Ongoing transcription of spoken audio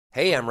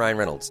Hey, I'm Ryan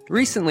Reynolds.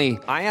 Recently,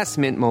 I asked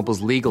Mint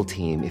Mobile's legal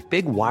team if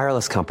big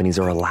wireless companies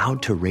are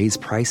allowed to raise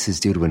prices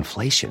due to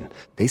inflation.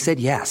 They said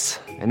yes.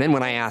 And then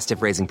when I asked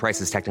if raising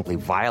prices technically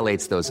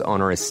violates those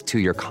onerous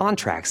two-year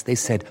contracts, they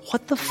said,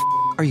 "What the f***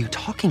 are you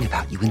talking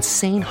about, you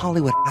insane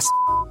Hollywood ass?"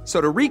 So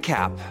to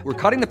recap, we're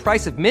cutting the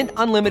price of Mint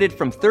Unlimited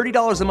from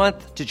 $30 a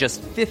month to just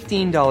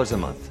 $15 a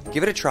month.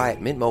 Give it a try at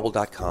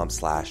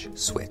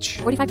mintmobile.com/switch.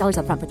 $45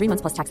 up front for 3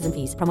 months plus taxes and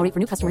fees. Promo rate for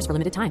new customers for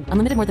limited time.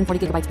 Unlimited more than 40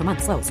 gigabytes per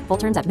month. Slows full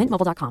terms at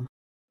mintmobile.com.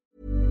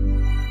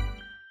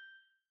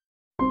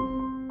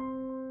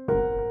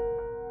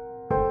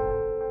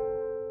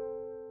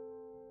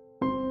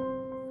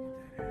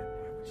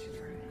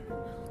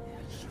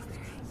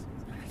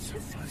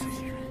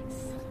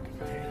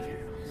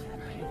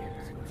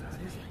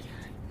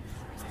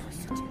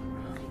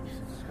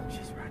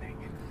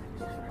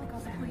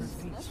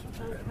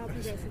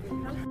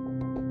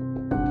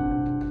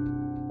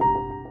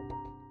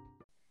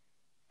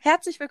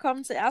 Herzlich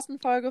willkommen zur ersten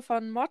Folge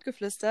von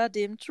Mordgeflüster,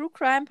 dem True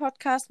Crime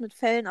Podcast mit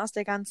Fällen aus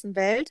der ganzen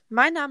Welt.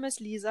 Mein Name ist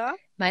Lisa.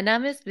 Mein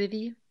Name ist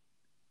Vivi.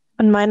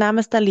 Und mein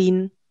Name ist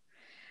Darlene.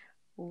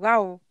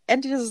 Wow,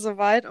 endlich ist es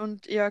soweit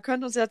und ihr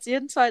könnt uns jetzt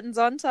jeden zweiten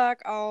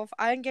Sonntag auf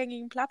allen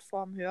gängigen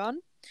Plattformen hören.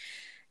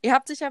 Ihr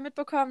habt sicher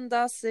mitbekommen,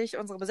 dass sich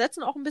unsere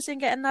Besetzung auch ein bisschen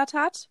geändert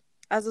hat.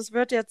 Also es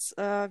wird jetzt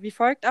wie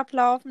folgt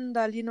ablaufen.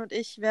 Darlene und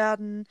ich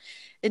werden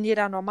in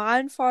jeder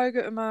normalen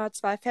Folge immer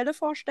 2 Fälle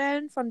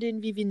vorstellen, von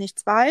denen Vivi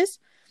nichts weiß.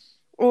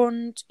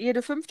 Und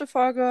jede 5.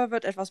 Folge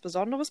wird etwas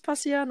Besonderes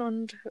passieren.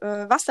 Und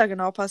was da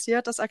genau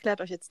passiert, das erklärt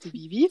euch jetzt die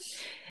Vivi.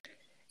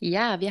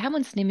 Ja, wir haben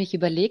uns nämlich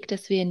überlegt,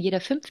 dass wir in jeder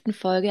 5.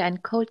 Folge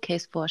einen Cold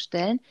Case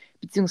vorstellen,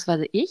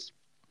 beziehungsweise ich.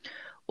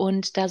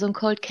 Und da so ein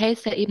Cold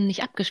Case ja eben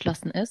nicht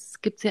abgeschlossen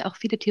ist, gibt es ja auch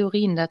viele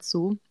Theorien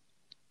dazu,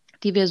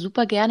 die wir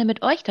super gerne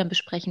mit euch dann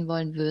besprechen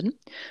wollen würden.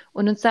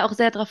 Und uns da auch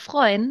sehr darauf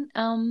freuen,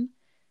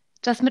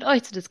 das mit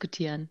euch zu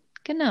diskutieren.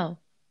 Genau.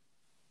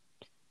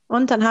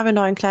 Und dann haben wir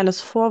noch ein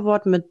kleines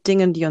Vorwort mit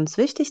Dingen, die uns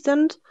wichtig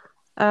sind.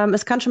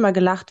 Es kann schon mal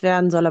gelacht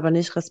werden, soll aber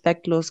nicht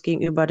respektlos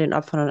gegenüber den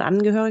Opfern und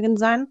Angehörigen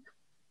sein.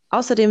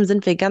 Außerdem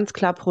sind wir ganz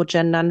klar pro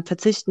Gendern,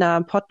 verzichten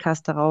am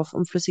Podcast darauf,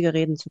 um flüssiger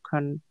reden zu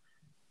können.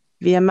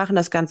 Wir machen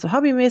das Ganze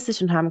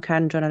hobbymäßig und haben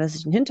keinen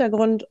journalistischen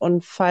Hintergrund.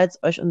 Und falls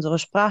euch unsere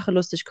Sprache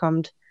lustig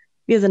kommt,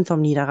 wir sind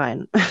vom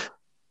Niederrhein.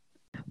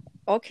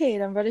 Okay,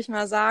 dann würde ich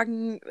mal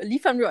sagen,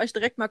 liefern wir euch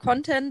direkt mal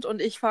Content und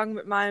ich fange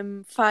mit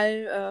meinem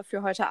Fall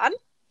für heute an.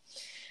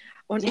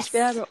 Und Ich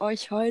werde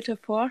euch heute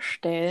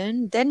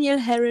vorstellen Daniel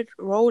Harriet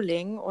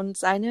Rowling und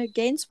seine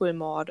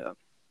Gainesville-Morde.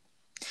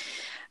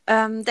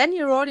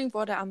 Daniel Rowling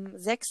wurde am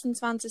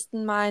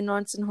 26. Mai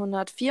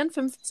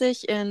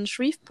 1954 in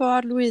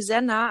Shreveport,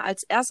 Louisiana,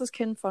 als erstes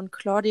Kind von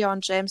Claudia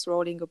und James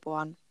Rowling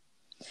geboren.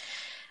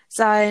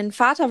 Sein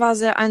Vater war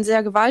ein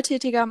sehr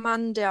gewalttätiger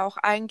Mann, der auch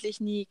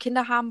eigentlich nie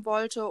Kinder haben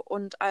wollte,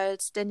 und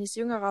als Dannys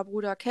jüngerer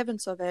Bruder Kevin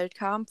zur Welt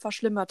kam,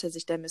 verschlimmerte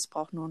sich der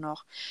Missbrauch nur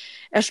noch.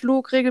 Er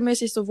schlug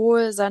regelmäßig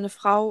sowohl seine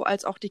Frau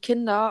als auch die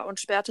Kinder und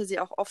sperrte sie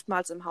auch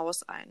oftmals im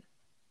Haus ein.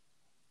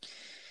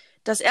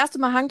 Das erste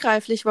Mal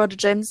handgreiflich wurde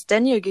James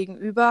Daniel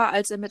gegenüber,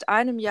 als er mit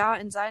 1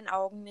 Jahr in seinen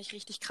Augen nicht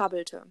richtig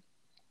krabbelte.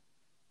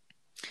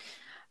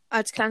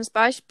 Als kleines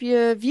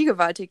Beispiel, wie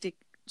gewalttätig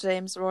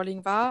James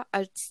Rowling war: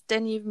 Als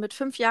Danny mit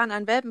 5 Jahren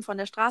einen Welpen von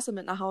der Straße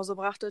mit nach Hause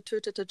brachte,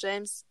 tötete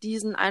James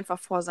diesen einfach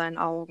vor seinen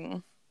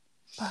Augen.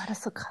 Boah, das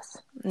ist so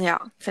krass. Ja,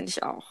 finde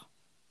ich auch.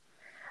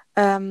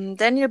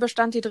 Daniel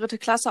bestand die 3.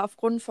 Klasse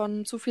aufgrund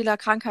von zu vieler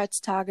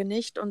Krankheitstage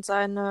nicht und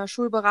seine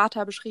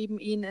Schulberater beschrieben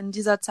ihn in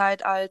dieser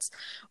Zeit als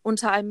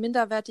unter einem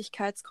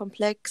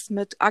Minderwertigkeitskomplex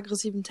mit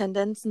aggressiven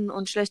Tendenzen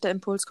und schlechter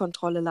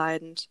Impulskontrolle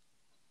leidend.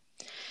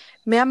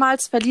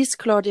 Mehrmals verließ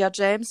Claudia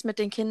James mit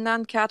den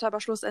Kindern, kehrte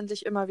aber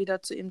schlussendlich immer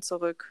wieder zu ihm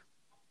zurück.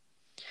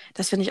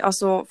 Das finde ich auch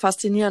so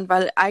faszinierend,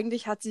 weil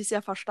eigentlich hat sie es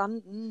ja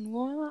verstanden,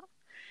 nur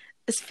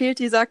es fehlt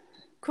dieser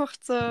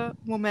kurze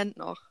Moment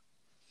noch.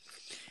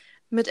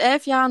 Mit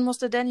 11 Jahren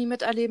musste Danny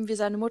miterleben, wie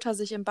seine Mutter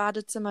sich im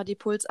Badezimmer die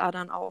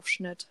Pulsadern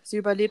aufschnitt. Sie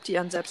überlebte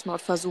ihren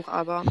Selbstmordversuch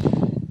aber.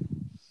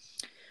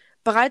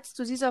 Bereits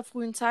zu dieser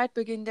frühen Zeit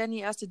beging Danny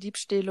erste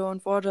Diebstähle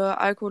und wurde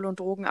alkohol- und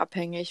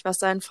drogenabhängig, was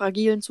seinen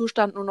fragilen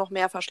Zustand nur noch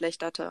mehr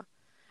verschlechterte.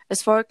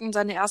 Es folgten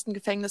seine ersten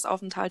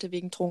Gefängnisaufenthalte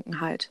wegen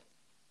Trunkenheit.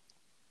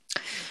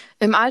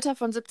 Im Alter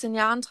von 17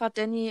 Jahren trat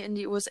Danny in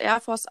die US Air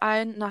Force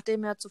ein,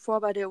 nachdem er zuvor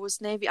bei der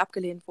US Navy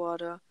abgelehnt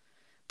wurde.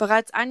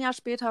 Bereits 1 Jahr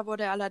später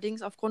wurde er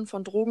allerdings aufgrund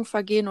von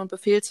Drogenvergehen und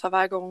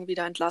Befehlsverweigerung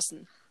wieder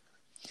entlassen.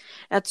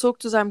 Er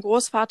zog zu seinem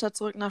Großvater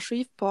zurück nach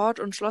Shreveport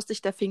und schloss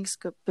sich der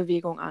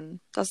Pfingstbewegung an.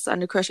 Das ist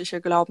eine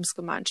kirchliche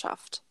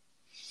Glaubensgemeinschaft.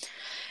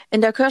 In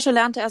der Kirche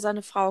lernte er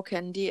seine Frau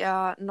kennen, die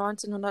er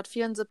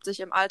 1974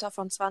 im Alter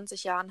von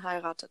 20 Jahren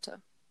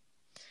heiratete.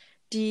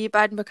 Die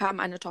beiden bekamen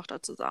eine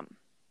Tochter zusammen.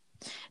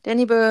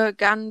 Danny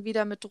begann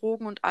wieder mit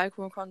Drogen- und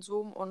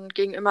Alkoholkonsum und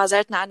ging immer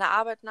seltener einer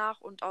Arbeit nach,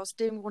 und aus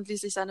dem Grund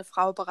ließ sich seine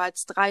Frau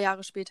bereits 3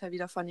 Jahre später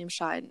wieder von ihm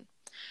scheiden.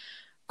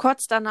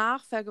 Kurz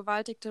danach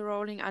vergewaltigte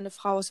Rowling eine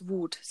Frau aus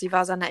Wut. Sie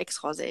war seiner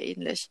Ex-Frau sehr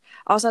ähnlich.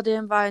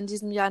 Außerdem war er in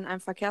diesem Jahr in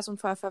einem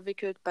Verkehrsunfall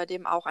verwickelt, bei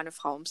dem auch eine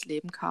Frau ums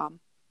Leben kam.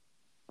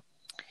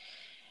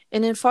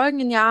 In den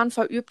folgenden Jahren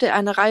verübte er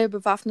eine Reihe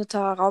bewaffneter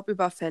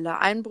Raubüberfälle,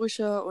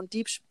 Einbrüche und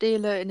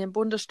Diebstähle in den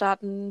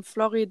Bundesstaaten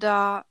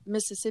Florida,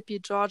 Mississippi,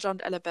 Georgia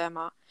und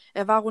Alabama.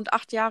 Er war rund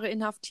 8 Jahre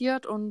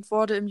inhaftiert und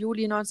wurde im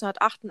Juli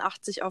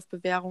 1988 auf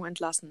Bewährung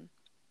entlassen.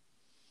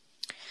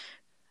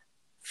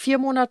 4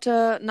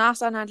 Monate nach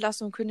seiner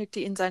Entlassung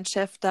kündigte ihn sein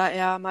Chef, da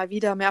er mal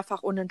wieder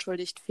mehrfach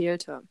unentschuldigt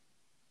fehlte.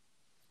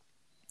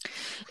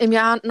 Im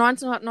Jahr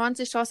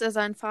 1990 schoss er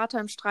seinen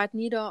Vater im Streit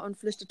nieder und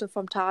flüchtete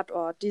vom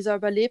Tatort. Dieser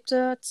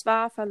überlebte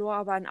zwar, verlor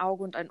aber ein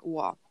Auge und ein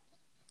Ohr.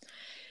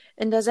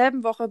 In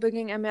derselben Woche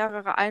beging er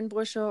mehrere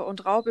Einbrüche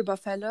und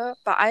Raubüberfälle.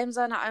 Bei einem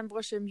seiner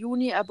Einbrüche im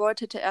Juni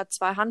erbeutete er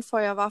 2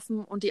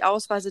 Handfeuerwaffen und die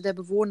Ausweise der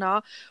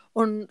Bewohner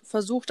und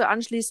versuchte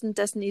anschließend,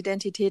 dessen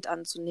Identität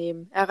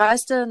anzunehmen. Er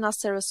reiste nach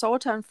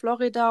Sarasota in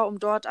Florida, um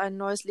dort ein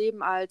neues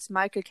Leben als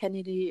Michael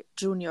Kennedy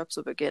Jr.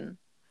 zu beginnen.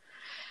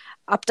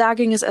 Ab da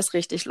ging es erst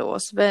richtig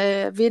los.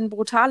 Wen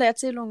brutale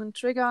Erzählungen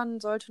triggern,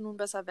 sollte nun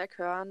besser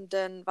weghören,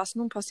 denn was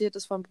nun passiert,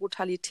 ist von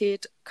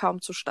Brutalität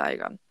kaum zu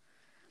steigern.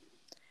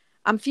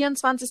 Am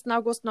 24.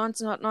 August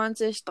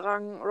 1990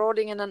 drang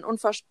Rowling in ein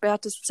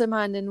unversperrtes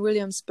Zimmer in den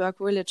Williamsburg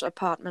Village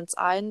Apartments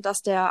ein,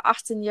 das der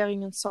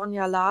 18-jährigen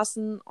Sonja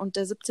Larson und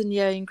der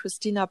 17-jährigen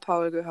Christina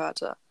Powell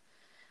gehörte.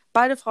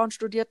 Beide Frauen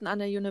studierten an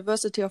der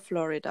University of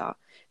Florida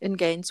in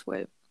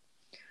Gainesville.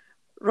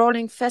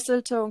 Rowling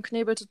fesselte und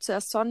knebelte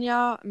zuerst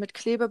Sonja mit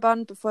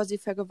Klebeband, bevor sie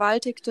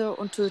vergewaltigte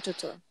und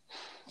tötete.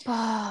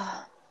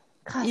 Boah,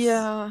 krass.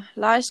 Ihr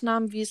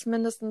Leichnam wies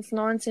mindestens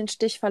 19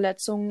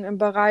 Stichverletzungen im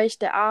Bereich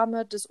der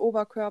Arme, des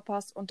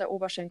Oberkörpers und der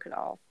Oberschenkel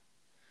auf.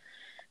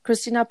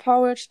 Christina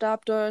Powell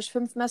starb durch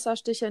 5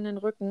 Messerstiche in den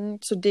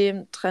Rücken,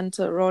 zudem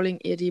trennte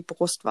Rowling ihr die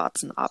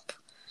Brustwarzen ab.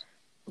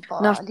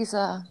 Boah,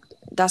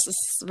 Das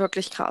ist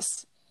wirklich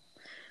krass.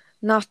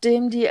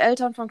 Nachdem die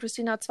Eltern von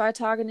Christina 2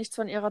 Tage nichts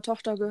von ihrer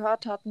Tochter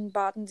gehört hatten,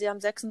 baten sie am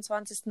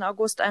 26.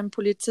 August einen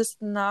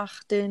Polizisten,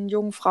 nach den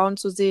jungen Frauen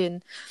zu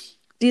sehen.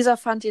 Dieser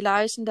fand die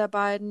Leichen der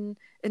beiden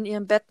in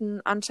ihren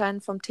Betten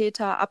anscheinend vom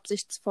Täter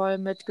absichtsvoll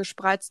mit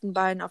gespreizten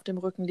Beinen auf dem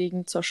Rücken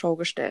liegend zur Show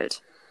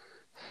gestellt.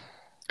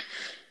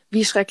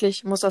 Wie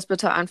schrecklich muss das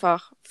bitte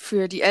einfach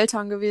für die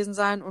Eltern gewesen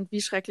sein und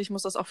wie schrecklich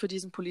muss das auch für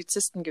diesen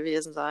Polizisten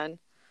gewesen sein?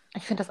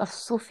 Ich finde das auf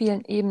so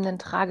vielen Ebenen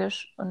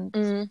tragisch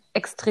und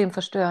extrem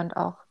verstörend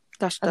auch.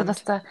 Das stimmt. Also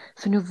was da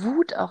für eine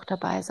Wut auch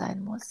dabei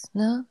sein muss,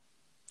 ne?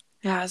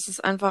 Ja, es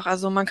ist einfach,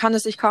 also man kann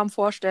es sich kaum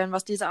vorstellen,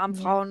 was diese armen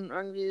Frauen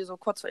irgendwie so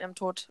kurz vor ihrem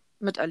Tod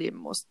miterleben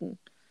mussten.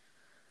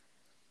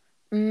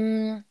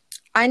 Einen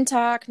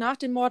Tag nach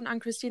den Morden an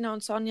Christina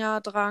und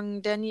Sonja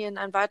drang Danny in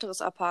ein weiteres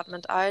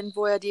Apartment ein,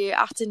 wo er die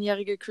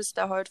 18-jährige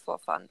Christa Holt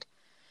vorfand.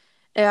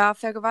 Er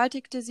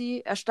vergewaltigte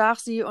sie, erstach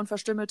sie und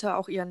verstümmelte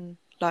auch ihren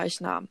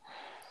Leichnam.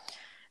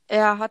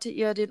 Er hatte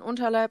ihr den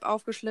Unterleib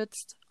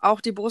aufgeschlitzt, auch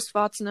die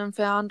Brustwarzen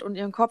entfernt und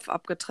ihren Kopf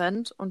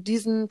abgetrennt und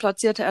diesen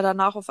platzierte er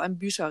danach auf einem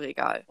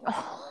Bücherregal.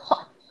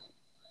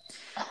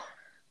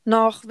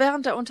 Noch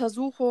während der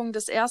Untersuchung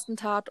des ersten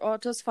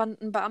Tatortes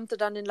fanden Beamte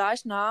dann den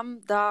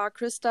Leichnam, da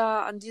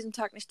Christa an diesem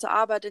Tag nicht zur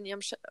Arbeit in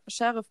ihrem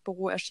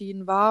Sheriffbüro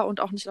erschienen war und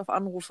auch nicht auf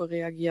Anrufe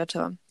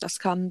reagierte. Das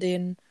kam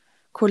den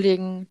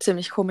Kollegen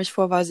ziemlich komisch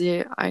vor, weil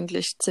sie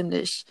eigentlich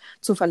ziemlich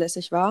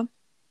zuverlässig war.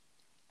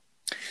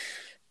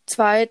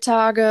 2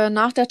 Tage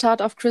nach der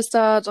Tat auf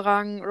Christa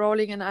drang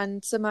Rowling in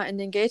ein Zimmer in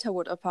den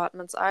Gatorwood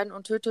Apartments ein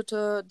und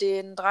tötete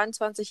den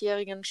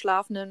 23-jährigen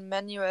schlafenden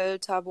Manuel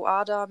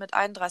Taboada mit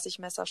 31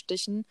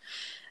 Messerstichen.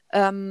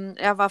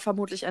 Er war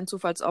vermutlich ein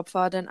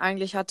Zufallsopfer, denn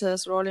eigentlich hatte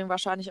es Rowling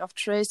wahrscheinlich auf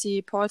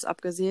Tracy Pauls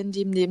abgesehen,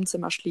 die im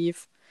Nebenzimmer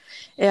schlief.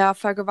 Er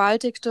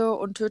vergewaltigte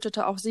und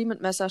tötete auch sie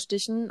mit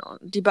Messerstichen.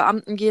 Die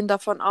Beamten gehen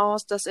davon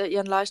aus, dass er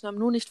ihren Leichnam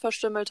nur nicht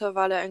verstümmelte,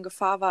 weil er in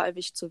Gefahr war,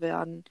 erwischt zu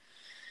werden.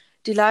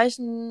 Die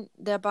Leichen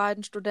der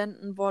beiden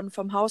Studenten wurden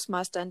vom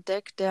Hausmeister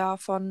entdeckt, der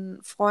von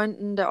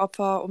Freunden der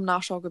Opfer um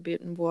Nachschau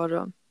gebeten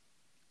wurde.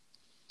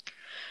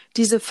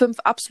 Diese 5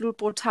 absolut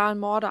brutalen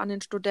Morde an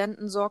den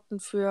Studenten sorgten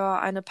für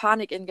eine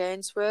Panik in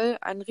Gainesville.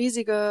 Eine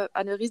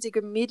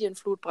riesige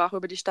Medienflut brach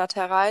über die Stadt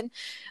herein.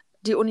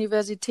 Die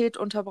Universität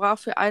unterbrach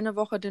für eine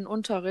Woche den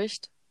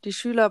Unterricht. Die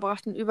Schüler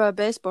brachten überall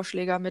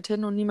Baseballschläger mit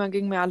hin und niemand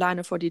ging mehr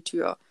alleine vor die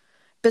Tür.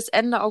 Bis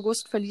Ende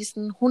August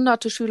verließen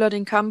hunderte Schüler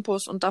den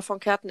Campus und davon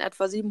kehrten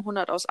etwa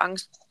 700 aus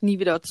Angst nie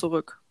wieder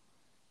zurück.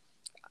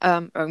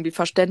 Irgendwie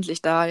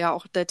verständlich, da ja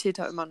auch der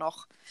Täter immer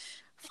noch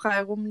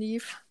frei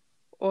rumlief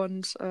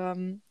und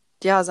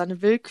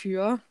seine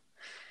Willkür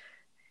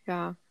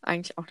ja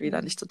eigentlich auch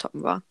wieder nicht zu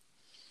toppen war.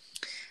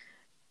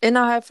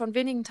 Innerhalb von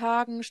wenigen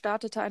Tagen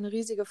startete eine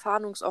riesige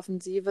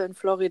Fahndungsoffensive in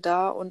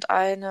Florida und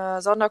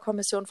eine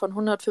Sonderkommission von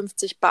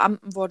 150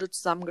 Beamten wurde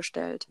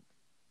zusammengestellt.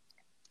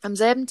 Am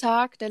selben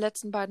Tag der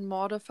letzten beiden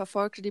Morde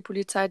verfolgte die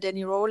Polizei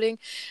Danny Rowling,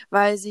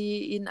 weil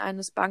sie ihn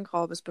eines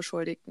Bankraubes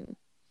beschuldigten.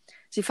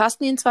 Sie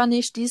fassten ihn zwar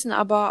nicht, stießen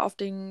aber auf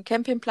den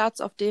Campingplatz,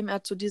 auf dem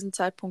er zu diesem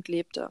Zeitpunkt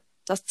lebte.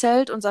 Das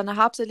Zelt und seine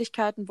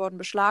Habseligkeiten wurden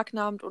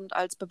beschlagnahmt und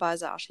als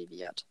Beweise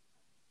archiviert.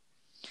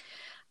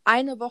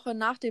 Eine Woche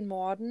nach den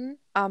Morden,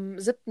 am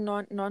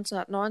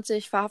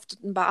 7.9.1990,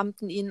 verhafteten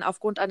Beamten ihn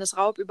aufgrund eines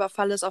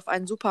Raubüberfalles auf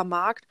einen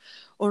Supermarkt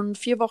und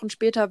 4 Wochen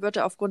später wird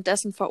er aufgrund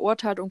dessen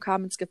verurteilt und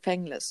kam ins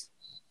Gefängnis.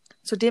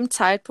 Zu dem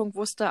Zeitpunkt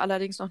wusste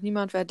allerdings noch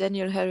niemand, wer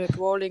Daniel Harriet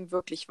Rowling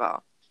wirklich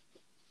war.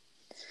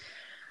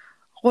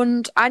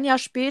 Rund ein Jahr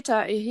später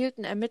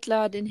erhielten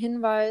Ermittler den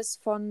Hinweis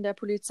von der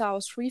Polizei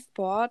aus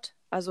Shreveport,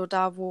 also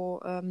da,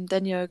 wo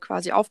Daniel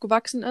quasi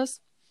aufgewachsen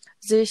ist,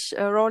 sich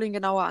Rowling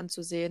genauer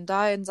anzusehen,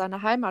 da er in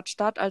seiner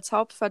Heimatstadt als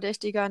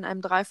Hauptverdächtiger in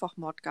einem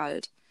Dreifachmord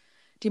galt.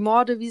 Die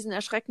Morde wiesen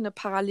erschreckende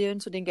Parallelen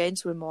zu den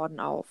Gainesville-Morden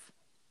auf.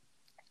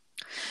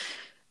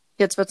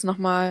 Jetzt wird's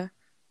nochmal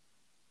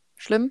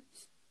schlimm.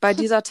 Bei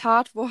dieser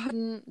Tat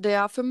wurden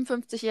der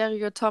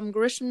 55-jährige Tom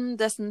Grisham,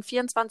 dessen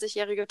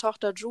 24-jährige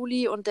Tochter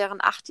Julie und deren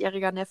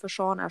 8-jähriger Neffe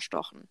Sean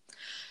erstochen.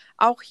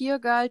 Auch hier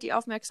galt die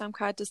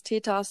Aufmerksamkeit des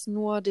Täters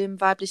nur dem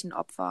weiblichen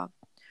Opfer.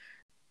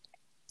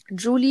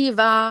 Julie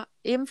war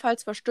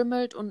ebenfalls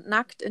verstümmelt und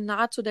nackt in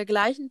nahezu der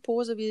gleichen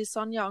Pose wie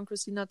Sonja und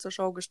Christina zur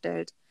Schau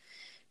gestellt.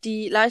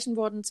 Die Leichen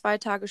wurden 2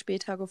 Tage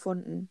später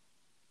gefunden.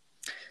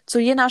 Zu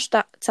jener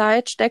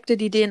Zeit steckte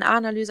die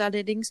DNA-Analyse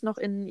allerdings noch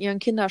in ihren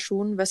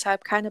Kinderschuhen,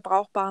 weshalb keine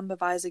brauchbaren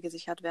Beweise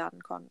gesichert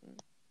werden konnten.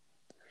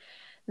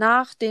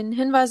 Nach den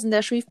Hinweisen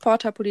der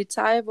Shreveporter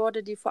Polizei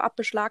wurde die vorab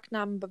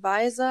beschlagnahmten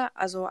Beweise,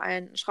 also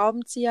ein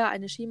Schraubenzieher,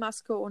 eine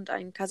Skimaske und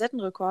ein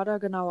Kassettenrekorder,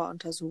 genauer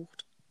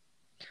untersucht.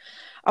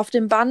 Auf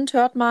dem Band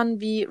hört man,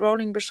 wie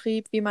Rowling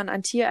beschrieb, wie man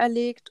ein Tier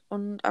erlegt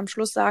und am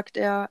Schluss sagt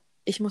er,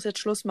 ich muss jetzt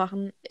Schluss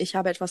machen, ich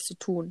habe etwas zu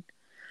tun.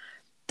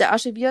 Der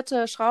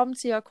archivierte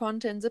Schraubenzieher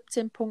konnte in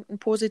 17 Punkten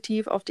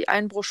positiv auf die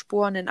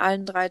Einbruchsspuren in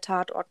allen 3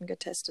 Tatorten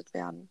getestet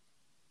werden.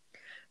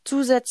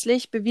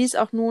 Zusätzlich bewies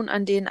auch nun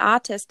ein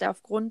DNA-Test, der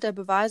aufgrund der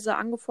Beweise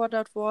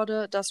angefordert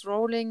wurde, dass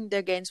Rowling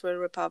der Gainesville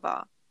Ripper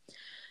war.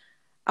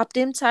 Ab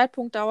dem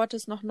Zeitpunkt dauerte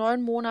es noch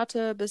 9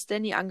 Monate, bis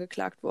Danny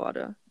angeklagt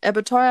wurde. Er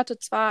beteuerte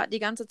zwar die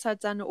ganze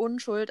Zeit seine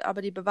Unschuld,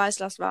 aber die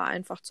Beweislast war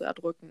einfach zu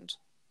erdrückend.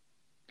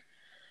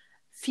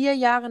 4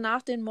 Jahre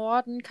nach den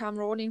Morden kam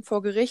Rowling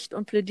vor Gericht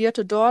und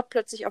plädierte dort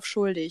plötzlich auf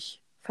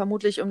schuldig,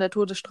 vermutlich um der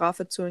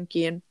Todesstrafe zu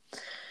entgehen.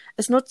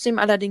 Es nutzte ihm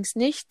allerdings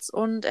nichts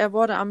und er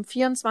wurde am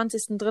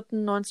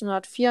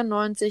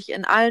 24.03.1994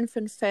 in allen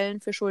 5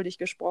 Fällen für schuldig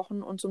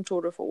gesprochen und zum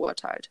Tode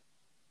verurteilt.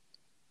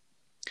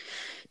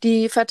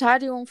 Die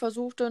Verteidigung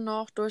versuchte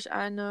noch durch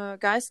eine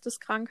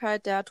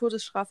Geisteskrankheit der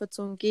Todesstrafe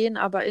zu umgehen,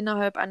 aber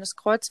innerhalb eines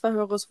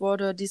Kreuzverhöres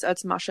wurde dies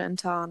als Masche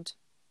enttarnt.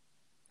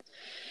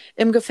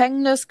 Im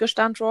Gefängnis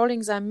gestand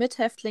Rowling seinem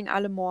Mithäftling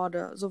alle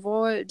Morde,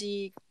 sowohl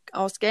die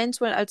aus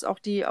Gainesville als auch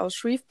die aus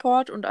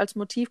Shreveport, und als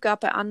Motiv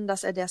gab er an,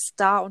 dass er der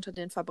Star unter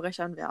den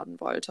Verbrechern werden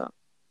wollte.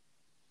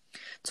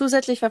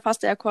 Zusätzlich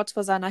verfasste er kurz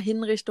vor seiner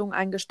Hinrichtung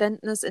ein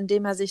Geständnis, in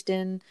dem er sich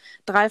den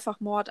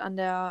Dreifachmord an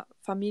der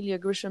Familie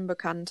Grisham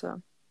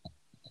bekannte.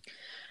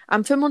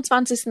 Am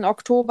 25.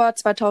 Oktober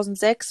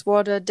 2006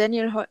 wurde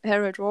Daniel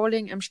Harriet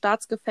Rowling im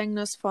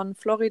Staatsgefängnis von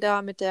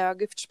Florida mit der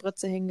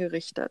Giftspritze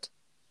hingerichtet.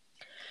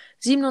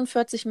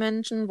 47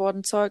 Menschen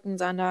wurden Zeugen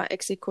seiner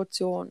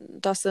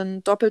Exekution. Das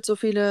sind doppelt so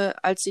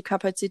viele, als die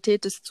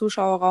Kapazität des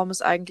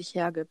Zuschauerraumes eigentlich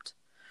hergibt.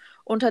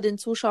 Unter den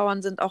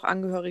Zuschauern sind auch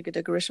Angehörige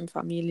der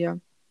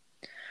Grisham-Familie.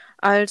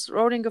 Als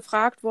Rowling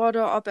gefragt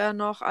wurde, ob er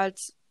noch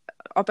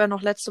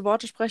letzte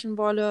Worte sprechen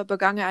wolle,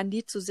 begann er ein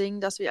Lied zu singen,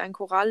 das wie ein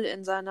Choral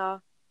in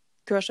seiner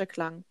Kirche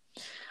klang.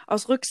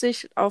 Aus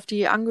Rücksicht auf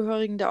die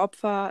Angehörigen der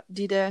Opfer,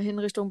 die der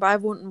Hinrichtung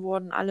beiwohnten,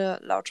 wurden alle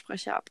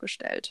Lautsprecher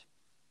abgestellt.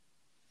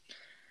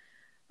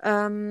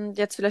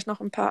 Jetzt vielleicht noch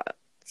ein paar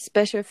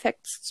Special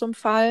Facts zum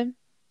Fall.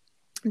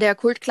 Der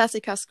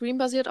Kultklassiker Scream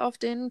basiert auf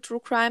dem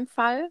True Crime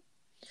Fall.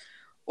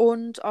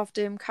 Und auf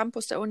dem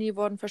Campus der Uni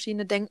wurden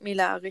verschiedene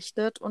Denkmäler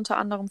errichtet, unter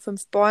anderem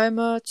 5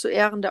 Bäume zu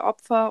Ehren der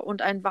Opfer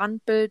und ein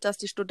Wandbild, das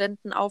die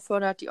Studenten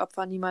auffordert, die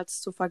Opfer niemals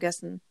zu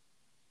vergessen.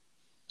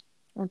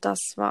 Und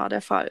das war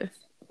der Fall.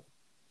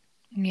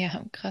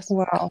 Ja, krass.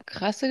 Wow.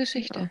 Krasse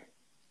Geschichte.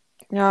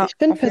 Ja, Ich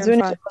finde auf jeden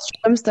persönlich, Fall. das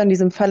Schlimmste an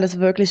diesem Fall ist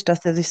wirklich,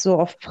 dass er sich so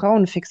auf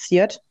Frauen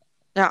fixiert,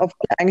 Ja.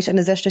 obwohl er eigentlich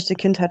eine sehr schlechte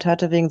Kindheit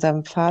hatte wegen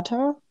seinem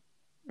Vater,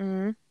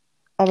 Mhm.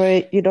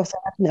 aber jedoch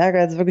seinen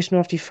Ehrgeiz wirklich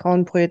nur auf die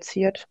Frauen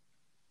projiziert.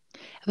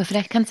 Aber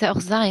vielleicht kann es ja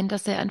auch sein,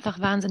 dass er einfach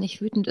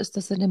wahnsinnig wütend ist,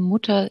 dass seine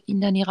Mutter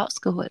ihn da nie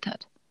rausgeholt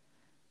hat.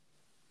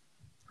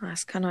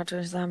 Es kann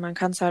natürlich sein, man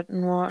kann es halt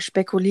nur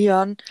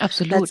spekulieren.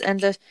 Absolut.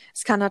 Letztendlich,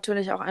 es kann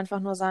natürlich auch einfach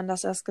nur sein,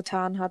 dass er es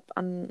getan hat,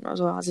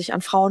 also sich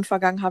an Frauen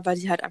vergangen hat, weil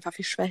die halt einfach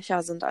viel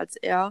schwächer sind als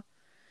er.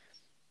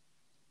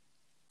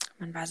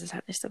 Man weiß es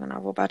halt nicht so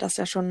genau, wobei das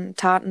ja schon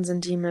Taten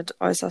sind, die mit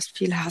äußerst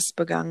viel Hass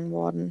begangen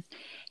wurden.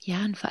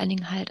 Ja, und vor allen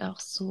Dingen halt auch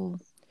so,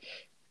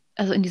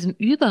 also in diesem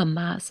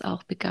Übermaß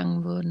auch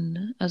begangen wurden.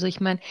 Ne? Also ich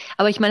meine,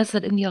 es ist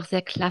halt irgendwie auch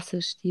sehr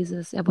klassisch,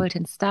 er wollte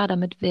ein Star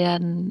damit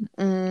werden.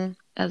 Mhm.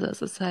 Also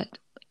es ist halt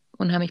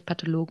unheimlich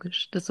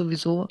pathologisch, das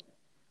sowieso.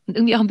 Und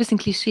irgendwie auch ein bisschen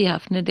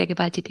klischeehaft, ne? Der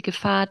gewalttätige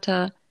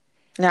Vater,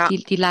 Ja,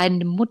 die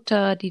leidende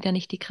Mutter, die da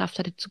nicht die Kraft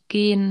hatte zu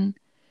gehen.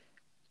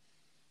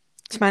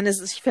 ich meine,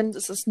 ich finde,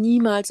 es ist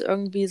niemals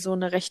irgendwie so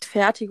eine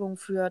Rechtfertigung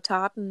für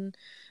Taten,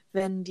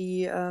 wenn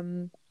die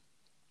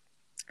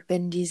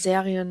wenn die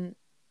Serientäter,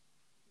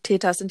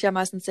 es sind ja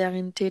meistens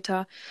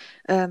Serientäter,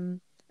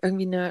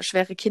 irgendwie eine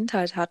schwere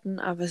Kindheit hatten,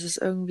 aber es ist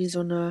irgendwie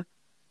so eine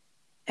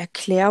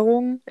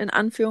Erklärung in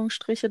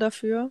Anführungsstriche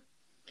dafür.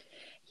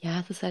 Ja,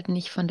 es ist halt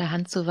nicht von der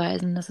Hand zu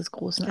weisen, dass es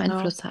großen Genau.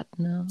 Einfluss hat,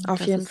 ne? Und Auf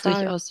dass jeden es Fall.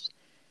 durchaus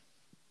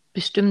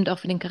bestimmt auch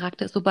für den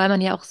Charakter ist. Wobei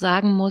man ja auch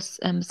sagen muss,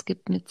 es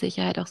gibt mit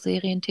Sicherheit auch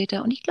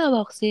Serientäter und ich glaube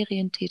auch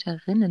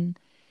Serientäterinnen,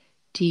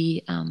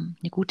 die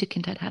eine gute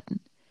Kindheit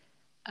hatten.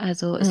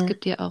 Also es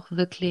gibt ja auch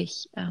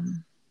wirklich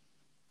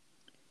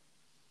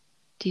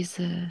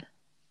diese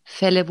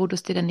Fälle, wo du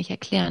es dir dann nicht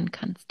erklären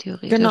kannst,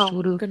 theoretisch,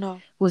 Genau.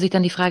 wo sich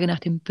dann die Frage nach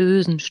dem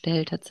Bösen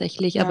stellt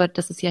tatsächlich. Ja. Aber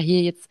das ist ja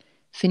hier jetzt,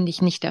 finde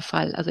ich, nicht der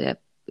Fall. Also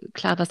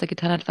klar, was er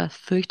getan hat, war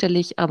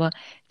fürchterlich, aber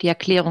die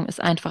Erklärung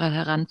ist einfacher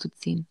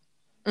heranzuziehen.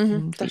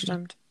 Das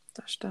stimmt.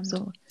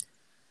 So.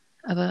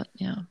 Aber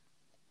ja,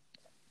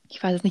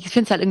 ich weiß es nicht. Ich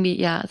finde es halt irgendwie,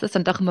 ja, es ist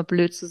dann doch immer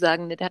blöd zu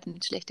sagen, ne, der hatte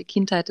eine schlechte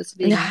Kindheit,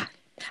 deswegen. Ja,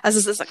 also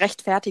es ist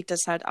rechtfertigt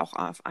das halt auch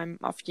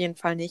auf jeden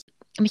Fall nicht.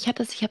 Ich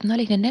habe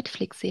neulich eine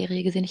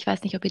Netflix-Serie gesehen, ich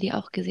weiß nicht, ob ihr die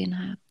auch gesehen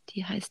habt.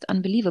 Die heißt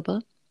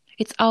Unbelievable. Da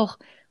geht es auch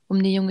um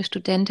eine junge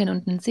Studentin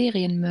und einen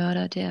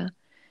Serienmörder,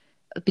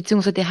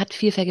 beziehungsweise der hat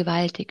viel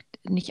vergewaltigt.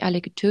 Nicht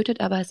alle getötet,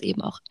 aber ist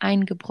eben auch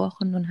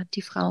eingebrochen und hat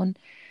die Frauen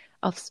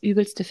aufs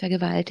Übelste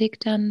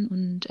vergewaltigt dann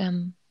und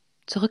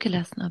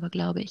zurückgelassen, aber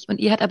glaube ich. Und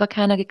ihr hat aber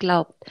keiner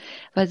geglaubt,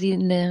 weil sie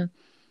eine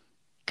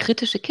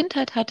kritische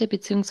Kindheit hatte,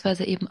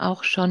 beziehungsweise eben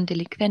auch schon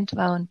delinquent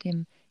war und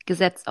dem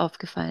Gesetz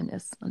aufgefallen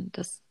ist. Und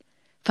das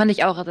fand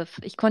ich auch. Also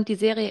ich konnte die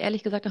Serie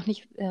ehrlich gesagt auch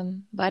nicht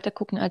weiter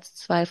gucken als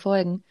 2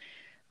 Folgen,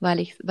 weil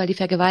die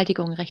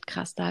Vergewaltigungen recht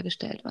krass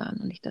dargestellt waren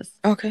und ich das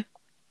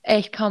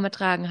echt kaum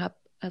ertragen habe.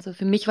 Also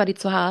für mich war die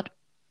zu hart.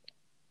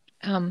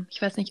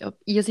 Ich weiß nicht, ob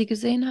ihr sie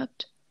gesehen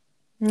habt.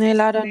 Nee,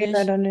 leider Nee, nicht.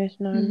 leider nicht,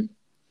 nein.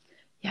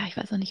 Ja, ich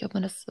weiß auch nicht, ob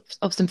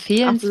es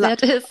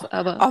empfehlenswert ist,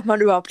 aber Ob man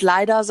überhaupt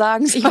leider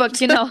sagen ich wollte,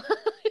 sollte. genau,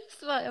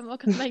 das war auch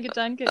gerade mein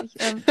Gedanke.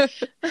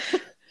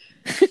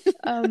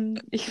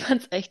 Ich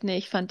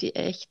fand die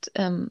echt,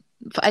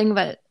 vor allem,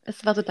 weil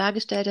es war so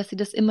dargestellt, dass sie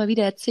das immer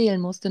wieder erzählen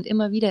musste und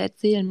immer wieder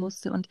erzählen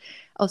musste und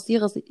aus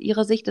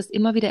ihrer Sicht das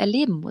immer wieder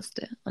erleben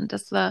musste. Und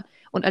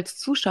und als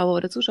Zuschauer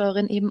oder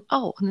Zuschauerin eben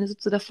auch. Ne?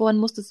 Sitzt du davor und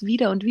musst es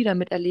wieder und wieder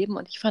miterleben.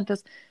 Und ich fand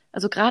das,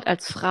 also gerade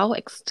als Frau,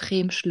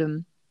 extrem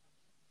schlimm.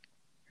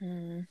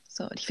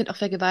 So, und ich finde auch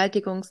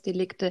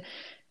Vergewaltigungsdelikte,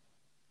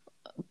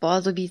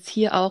 so wie es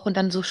hier auch, und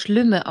dann so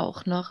schlimme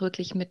auch noch,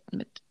 wirklich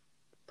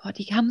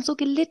die haben so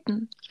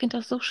gelitten. Ich finde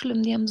das so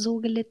schlimm, die haben so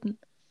gelitten.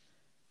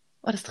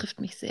 Oh, das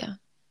trifft mich sehr.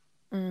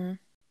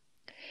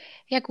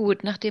 Ja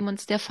gut, nachdem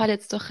uns der Fall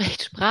jetzt doch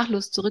recht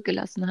sprachlos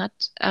zurückgelassen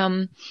hat.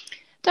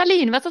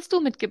 Darlene, was hast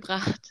du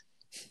mitgebracht?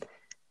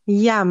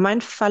 Ja,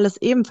 mein Fall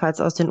ist ebenfalls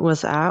aus den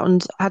USA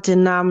und hat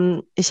den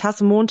Namen Ich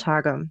hasse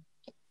Montage.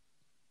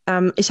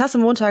 Ich hasse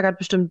Montage hat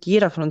bestimmt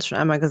jeder von uns schon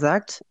einmal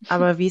gesagt,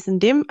 aber wie es in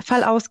dem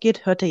Fall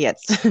ausgeht, hört ihr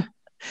jetzt.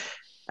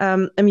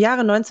 Im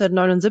Jahre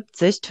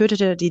 1979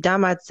 tötete die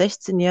damals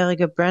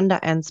 16-jährige Brenda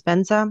Ann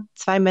Spencer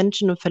 2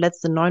 Menschen und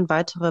verletzte 9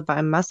 weitere bei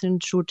einem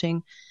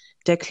Massenshooting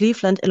der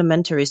Cleveland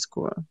Elementary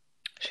School.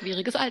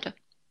 Schwieriges Alter.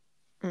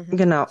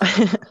 Genau.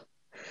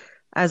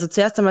 Also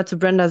zuerst einmal zu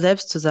Brenda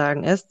selbst zu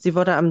sagen ist, sie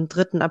wurde am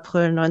 3.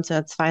 April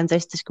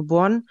 1962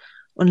 geboren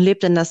und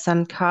lebte in der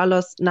San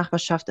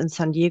Carlos-Nachbarschaft in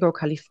San Diego,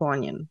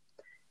 Kalifornien.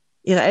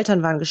 Ihre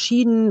Eltern waren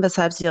geschieden,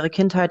 weshalb sie ihre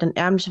Kindheit in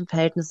ärmlichen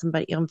Verhältnissen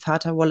bei ihrem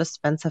Vater Wallace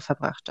Spencer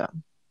verbrachte.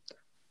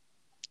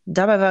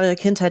 Dabei war ihre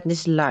Kindheit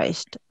nicht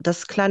leicht.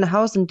 Das kleine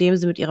Haus, in dem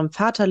sie mit ihrem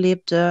Vater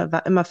lebte,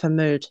 war immer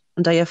vermüllt.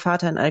 Und da ihr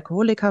Vater ein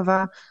Alkoholiker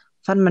war,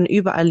 fand man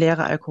überall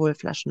leere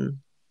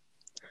Alkoholflaschen.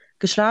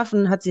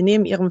 Geschlafen hat sie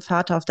neben ihrem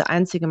Vater auf der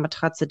einzigen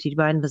Matratze, die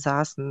beiden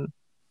besaßen.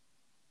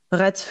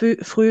 Bereits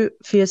früh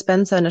fiel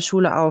Spencer in der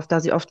Schule auf, da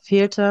sie oft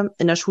fehlte,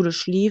 in der Schule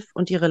schlief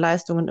und ihre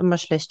Leistungen immer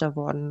schlechter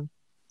wurden.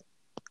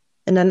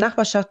 In der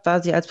Nachbarschaft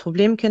war sie als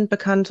Problemkind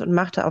bekannt und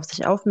machte auf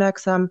sich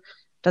aufmerksam,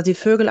 da sie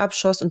Vögel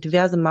abschoss und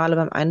diverse Male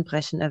beim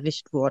Einbrechen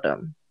erwischt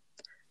wurde.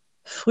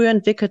 Früh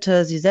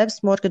entwickelte sie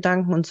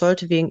Selbstmordgedanken und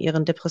sollte wegen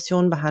ihren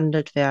Depressionen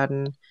behandelt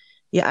werden.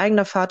 Ihr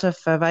eigener Vater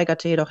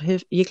verweigerte jedoch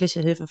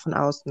jegliche Hilfe von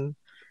außen.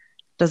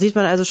 Da sieht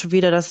man also schon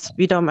wieder, dass es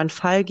wieder um einen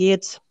Fall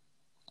geht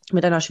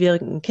mit einer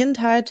schwierigen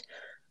Kindheit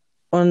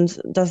und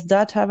dass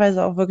da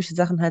teilweise auch wirklich die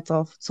Sachen halt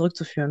darauf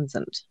zurückzuführen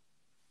sind.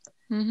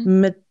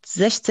 Mit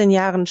 16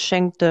 Jahren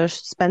schenkte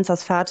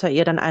Spencers Vater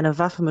ihr dann eine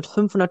Waffe mit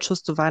 500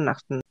 Schuss zu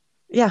Weihnachten.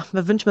 Ja,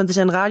 da wünscht man sich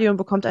ein Radio und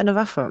bekommt eine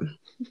Waffe.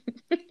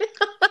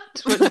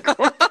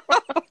 Entschuldigung.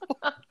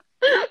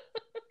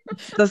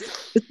 Das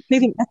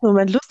klingt im ersten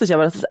Moment lustig,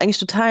 aber das ist eigentlich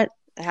total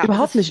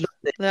überhaupt nicht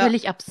lustig. Ja.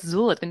 Völlig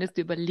absurd, wenn du es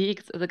dir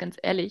überlegst. Also ganz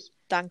ehrlich.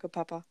 Danke,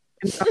 Papa.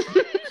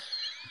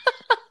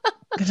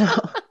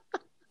 Genau.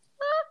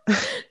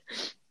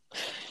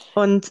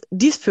 Und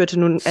dies führte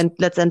nun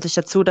letztendlich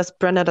dazu, dass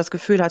Brenda das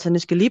Gefühl hatte,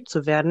 nicht geliebt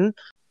zu werden.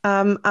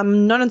 Am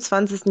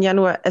 29.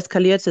 Januar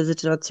eskalierte die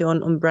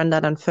Situation um Brenda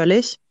dann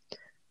völlig.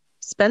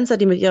 Spencer,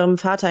 die mit ihrem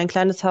Vater ein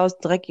kleines Haus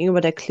direkt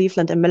gegenüber der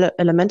Cleveland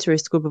Elementary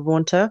School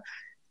bewohnte,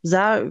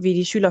 sah, wie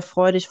die Schüler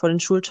freudig vor den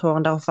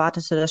Schultoren darauf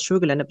wartete, das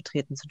Schulgelände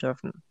betreten zu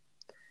dürfen.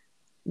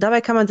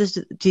 Dabei kann man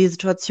sich die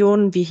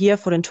Situation wie hier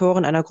vor den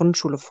Toren einer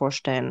Grundschule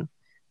vorstellen.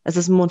 Es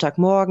ist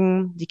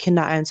Montagmorgen, die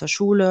Kinder eilen zur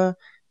Schule,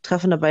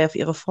 treffen dabei auf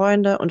ihre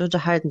Freunde und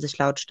unterhalten sich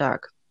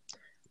lautstark.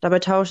 Dabei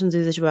tauschen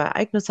sie sich über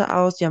Ereignisse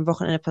aus, die am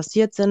Wochenende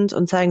passiert sind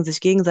und zeigen sich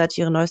gegenseitig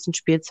ihre neuesten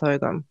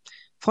Spielzeuge,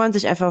 freuen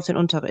sich einfach auf den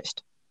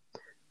Unterricht.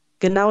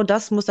 Genau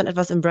das muss dann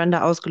etwas in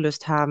Brenda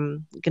ausgelöst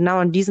haben, genau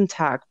an diesem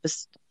Tag,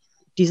 bis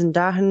diesen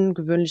dahin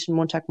gewöhnlichen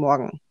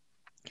Montagmorgen.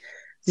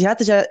 Sie hat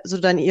sich also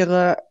dann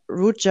ihre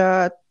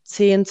Ruger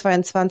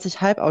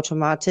 1022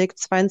 Halbautomatik,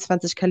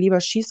 22 Kaliber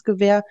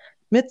Schießgewehr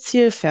mit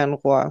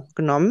Zielfernrohr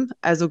genommen,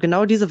 also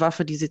genau diese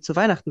Waffe, die sie zu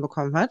Weihnachten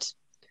bekommen hat,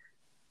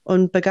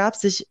 und begab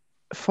sich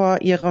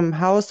vor ihrem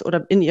Haus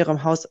oder in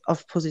ihrem Haus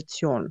auf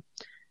Position.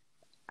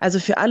 Also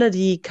für alle,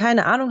 die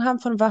keine Ahnung haben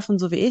von Waffen,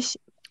 so wie ich,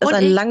 ist Und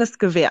ein ich. langes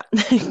Gewehr.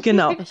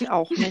 Genau. Ich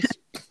auch nicht.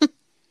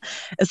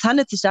 Es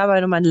handelt sich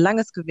dabei um ein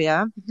langes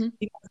Gewehr, Mhm.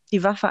 wie man sich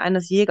die Waffe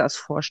eines Jägers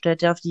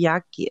vorstellt, der auf die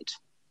Jagd geht.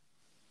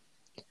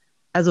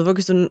 Also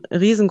wirklich so ein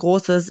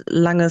riesengroßes,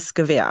 langes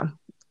Gewehr.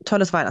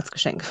 Tolles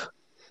Weihnachtsgeschenk.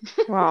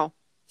 Wow.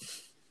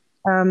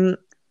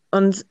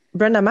 Und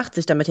Brenda macht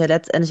sich damit ja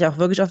letztendlich auch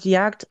wirklich auf die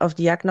Jagd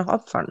nach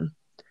Opfern.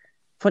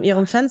 Von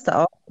ihrem Fenster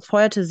aus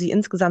feuerte sie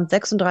insgesamt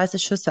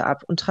 36 Schüsse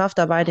ab und traf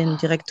dabei den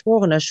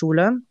Direktoren der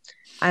Schule,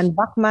 einen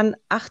Wachmann,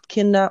 8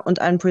 Kinder und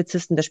einen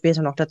Polizisten, der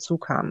später noch dazu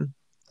kam.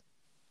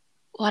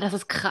 Oh, das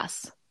ist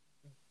krass.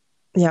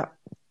 Ja,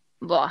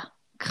 Boah,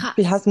 krass.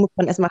 viel Hass muss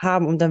man erstmal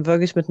haben, um dann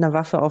wirklich mit einer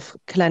Waffe auf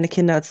kleine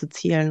Kinder zu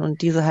zielen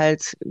und diese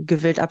halt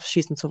gewillt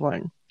abschießen zu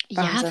wollen.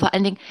 Ja, Wahnsinn. vor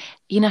allen Dingen,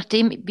 je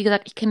nachdem, wie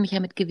gesagt, ich kenne mich ja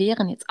mit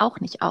Gewehren jetzt auch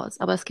nicht aus,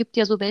 aber es gibt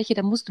ja so welche,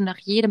 da musst du nach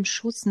jedem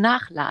Schuss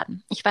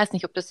nachladen. Ich weiß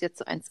nicht, ob das jetzt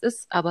so eins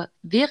ist, aber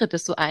wäre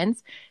das so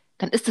eins,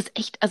 dann ist das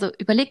echt, also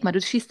überleg mal, du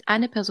schießt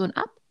eine Person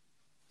ab,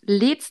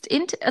 lädst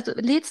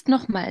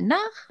nochmal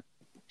nach,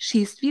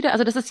 schießt wieder.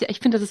 Also das ist ja, ich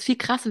finde, das ist viel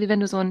krasser, wie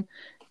wenn du so ein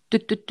Dü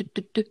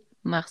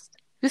machst.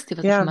 Wisst ihr,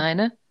 was Ja. ich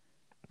meine?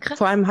 Krass.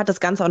 Vor allem hat das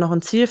Ganze auch noch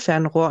ein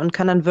Zielfernrohr und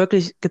kann dann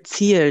wirklich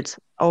gezielt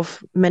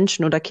auf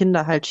Menschen oder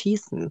Kinder halt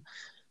schießen.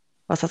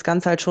 Was das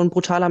Ganze halt schon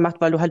brutaler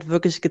macht, weil du halt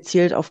wirklich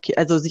gezielt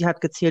also sie hat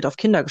gezielt auf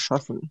Kinder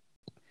geschossen.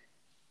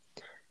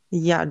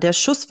 Ja, der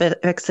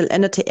Schusswechsel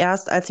endete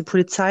erst, als die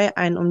Polizei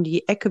ein um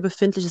die Ecke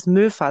befindliches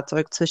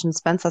Müllfahrzeug zwischen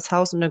Spencers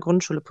Haus und der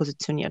Grundschule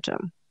positionierte.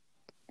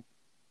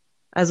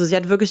 Also sie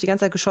hat wirklich die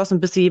ganze Zeit geschossen,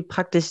 bis sie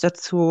praktisch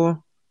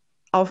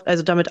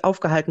damit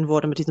aufgehalten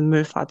wurde mit diesem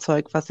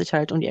Müllfahrzeug, was sich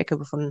halt um die Ecke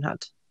befunden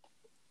hat.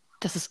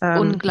 Das ist Ähm,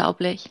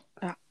 unglaublich.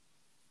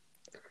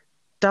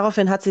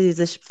 Daraufhin hat sie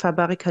sich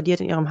verbarrikadiert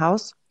in ihrem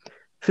Haus.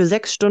 Für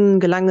 6 Stunden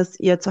gelang es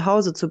ihr, zu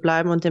Hause zu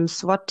bleiben und dem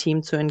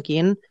SWAT-Team zu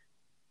entgehen.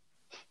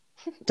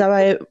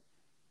 Dabei,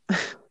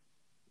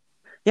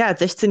 ja,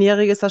 als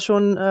 16-Jährige ist das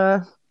schon,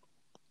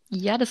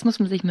 Ja, das muss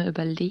man sich mal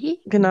überlegen.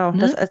 genau, ne?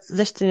 das als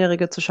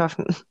 16-Jährige zu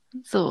schaffen.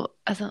 So,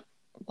 also,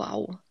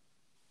 wow.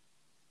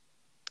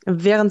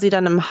 Während sie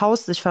dann im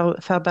Haus sich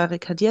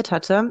verbarrikadiert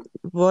hatte,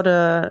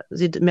 wurde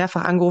sie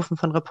mehrfach angerufen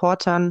von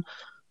Reportern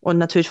und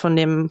natürlich von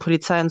dem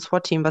Polizei- und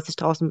SWAT-Team, was sich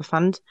draußen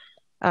befand.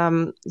 Sie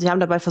haben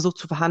dabei versucht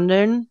zu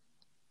verhandeln,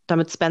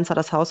 damit Spencer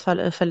das Haus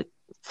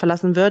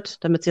verlassen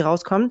wird, damit sie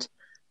rauskommt.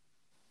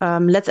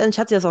 Letztendlich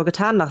hat sie das auch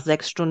getan nach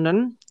 6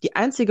 Stunden. Die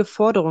einzige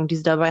Forderung, die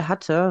sie dabei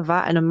hatte,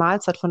 war eine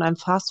Mahlzeit von einem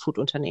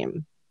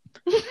Fastfood-Unternehmen.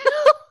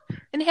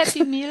 Ein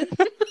Happy Meal.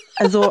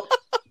 Also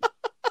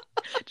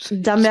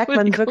da merkt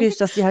man Entschuldigung. wirklich,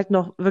 dass sie halt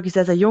noch wirklich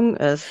sehr, sehr jung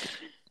ist.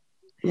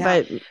 Ja.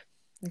 Weil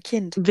Ein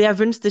Kind. wer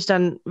wünscht sich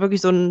dann wirklich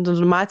so eine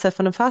Mahlzeit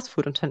von einem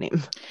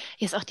Fastfood-Unternehmen?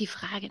 Hier ist auch die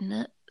Frage,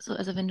 ne? So,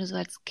 also wenn du so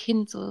als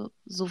Kind so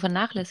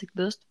vernachlässigt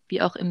wirst,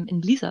 wie auch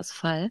in Lisas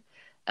Fall,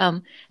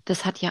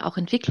 das hat ja auch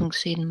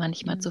Entwicklungsschäden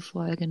manchmal zur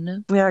Folge,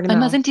 ne? Ja, genau.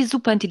 Manchmal sind die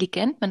super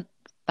intelligent,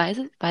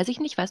 weiß ich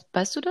nicht,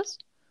 weißt du das?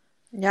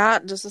 Ja,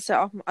 das ist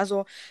ja auch,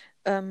 also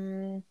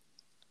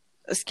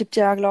es gibt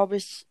ja, glaube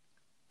ich,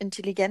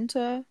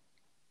 intelligente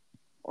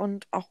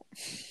und auch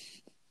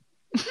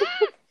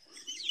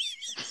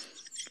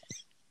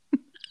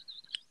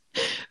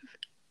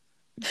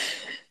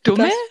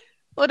Dumme?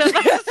 Oder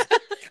was?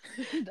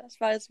 das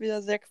war jetzt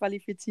wieder sehr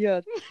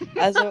qualifiziert.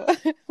 Also ja,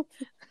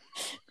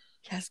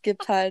 es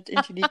gibt halt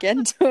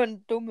intelligente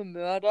und dumme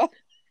Mörder.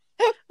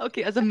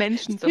 Okay, also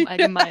Menschen so im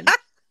Allgemeinen.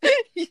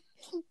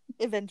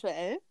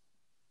 Eventuell.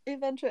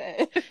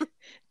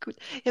 Gut.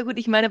 Ja gut,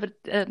 ich meine, aber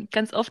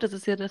ganz oft ist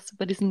es ja, dass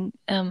bei diesen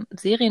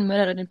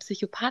Serienmördern oder den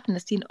Psychopathen,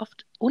 dass die einen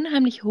oft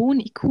unheimlich hohen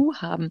IQ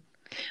haben,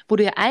 wo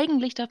du ja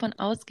eigentlich davon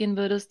ausgehen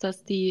würdest,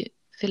 dass die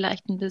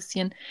vielleicht ein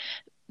bisschen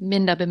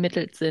minder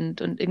bemittelt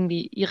sind und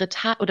irgendwie ihre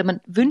Taten, oder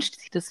man wünscht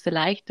sich das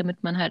vielleicht,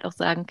 damit man halt auch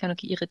sagen kann,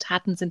 okay, ihre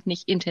Taten sind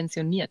nicht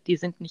intentioniert, die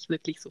sind nicht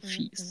wirklich so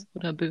fies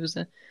oder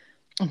böse.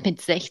 Und mit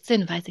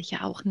 16 weiß ich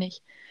ja auch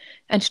nicht.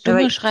 Ein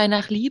stummer Schrei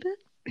nach Liebe?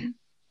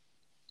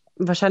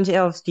 Wahrscheinlich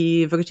eher auf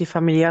wirklich die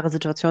familiäre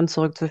Situation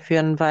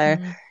zurückzuführen,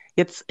 weil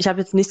ich habe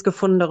jetzt nichts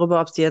gefunden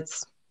darüber, ob sie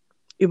jetzt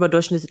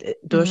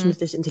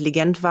überdurchschnittlich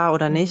intelligent war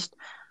oder nicht.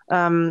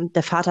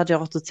 Der Vater hat ja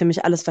auch so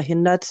ziemlich alles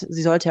verhindert.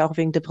 Sie sollte ja auch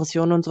wegen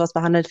Depressionen und sowas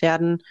behandelt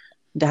werden.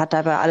 Der hat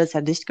dabei alles ja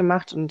dicht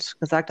gemacht und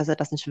gesagt, dass er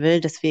das nicht will.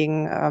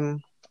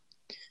 Deswegen,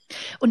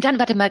 Und dann,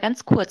 warte mal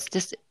ganz kurz,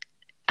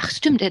 ach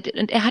stimmt,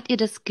 und er hat ihr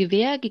das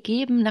Gewehr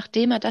gegeben,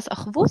 nachdem er das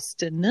auch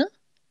wusste, ne?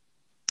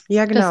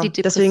 ja Dass genau. sie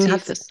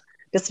depressiv ist.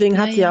 Deswegen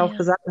Ja, hat sie ja, ja auch ja.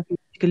 gesagt, dass sie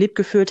sich geliebt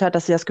gefühlt hat,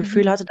 dass sie das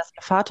Gefühl Mhm. hatte, dass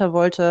ihr Vater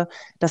wollte,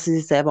 dass sie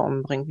sich selber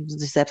umbringt,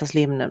 sich selbst das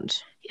Leben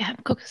nimmt. Ja,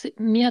 guck,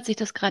 mir hat sich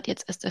das gerade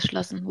jetzt erst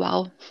erschlossen.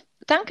 Wow.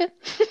 Danke.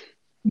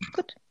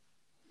 Gut.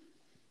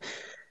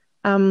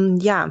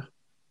 Ja,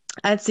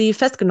 als sie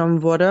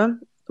festgenommen wurde,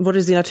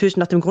 wurde sie natürlich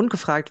nach dem Grund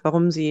gefragt,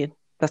 warum sie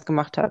das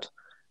gemacht hat.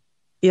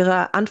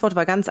 Ihre Antwort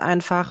war ganz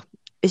einfach: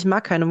 Ich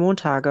mag keine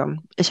Montage.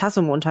 Ich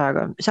hasse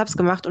Montage. Ich habe es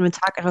gemacht, um den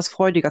Tag etwas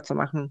freudiger zu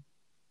machen.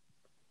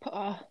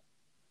 Boah.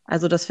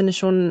 Also das finde ich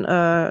schon,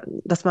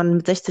 dass man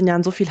mit 16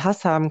 Jahren so viel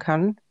Hass haben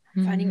kann.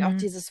 Vor allen Dingen auch Mhm.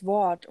 dieses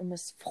Wort, um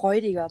es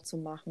freudiger zu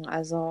machen.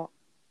 Also,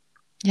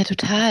 Ja,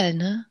 total,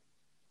 ne?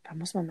 da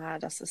muss man mal,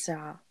 das ist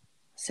ja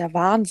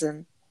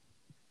Wahnsinn.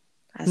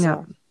 Also,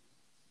 Ja,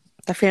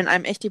 da fehlen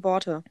einem echt die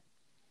Worte.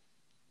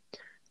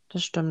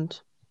 das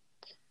stimmt.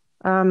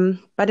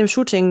 Bei dem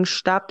Shooting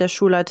starb der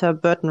Schulleiter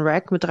Burton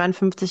Rack mit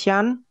 53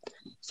 Jahren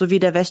sowie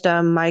der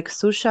Wächter Mike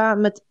Susha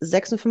mit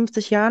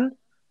 56 Jahren,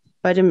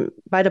 beide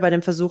bei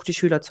dem Versuch, die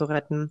Schüler zu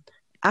retten.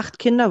 8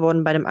 Kinder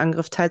wurden bei dem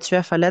Angriff teils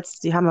schwer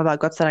verletzt, sie haben aber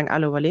Gott sei Dank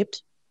alle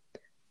überlebt.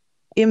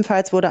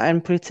 Ebenfalls wurde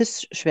ein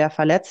Polizist schwer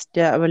verletzt,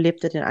 der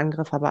überlebte den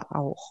Angriff aber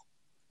auch.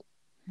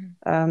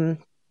 Ähm,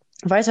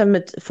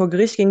 vor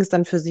Gericht ging es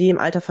dann für sie im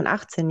Alter von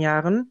 18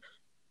 Jahren.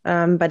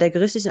 Bei der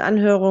gerichtlichen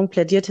Anhörung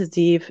plädierte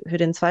sie für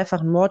den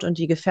zweifachen Mord und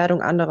die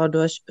Gefährdung anderer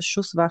durch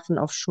Schusswaffen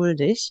auf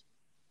schuldig.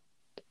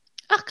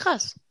 Ach,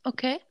 krass.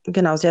 Okay.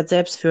 Genau, sie hat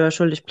selbst für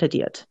schuldig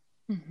plädiert.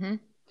 Mhm.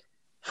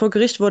 Vor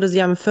Gericht wurde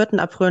sie am 4.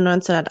 April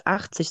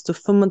 1980 zu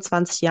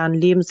 25 Jahren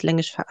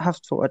lebenslänglich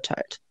Haft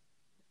verurteilt.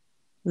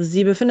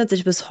 Sie befindet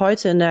sich bis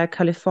heute in der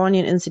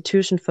Californian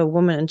Institution for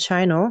Women in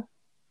China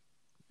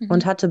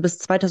und Mhm. hatte bis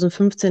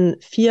 2015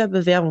 4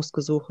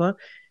 Bewährungsgesuche,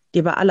 die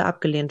aber alle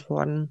abgelehnt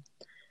wurden.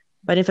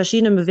 Bei den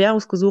verschiedenen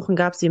Bewährungsgesuchen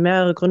gab sie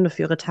mehrere Gründe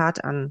für ihre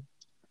Tat an.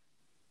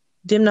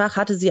 Demnach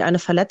hatte sie eine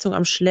Verletzung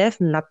am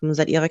Schläfenlappen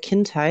seit ihrer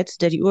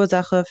Kindheit, der die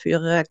Ursache für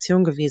ihre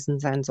Reaktion gewesen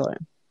sein soll.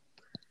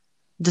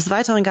 Des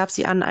Weiteren gab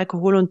sie an,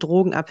 alkohol- und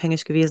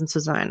drogenabhängig gewesen zu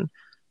sein.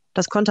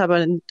 Das konnte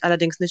aber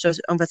allerdings nicht durch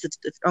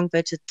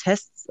irgendwelche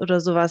Tests oder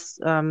sowas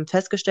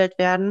festgestellt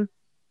werden,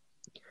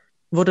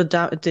 wurde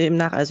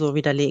demnach also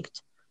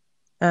widerlegt.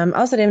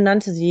 Außerdem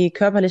nannte sie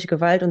körperliche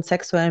Gewalt und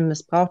sexuellen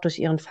Missbrauch durch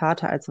ihren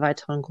Vater als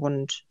weiteren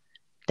Grund.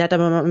 Der hat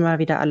aber immer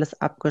wieder alles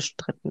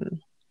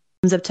abgestritten.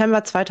 Im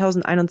September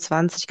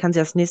 2021 kann sie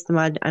das nächste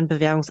Mal einen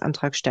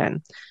Bewährungsantrag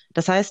stellen.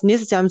 Das heißt,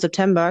 nächstes Jahr im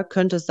September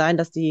könnte es sein,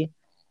 dass sie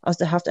aus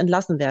der Haft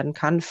entlassen werden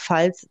kann,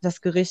 falls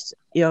das Gericht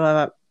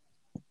ihrer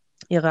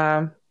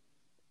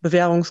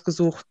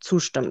Bewährungsgesuch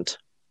zustimmt.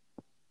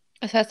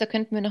 Das heißt, da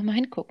könnten wir nochmal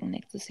hingucken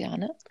nächstes Jahr,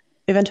 ne?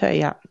 Eventuell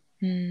ja.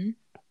 Mhm.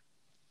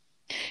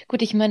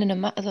 Gut, ich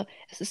meine, also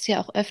es ist ja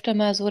auch öfter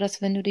mal so,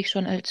 dass wenn du dich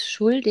schon als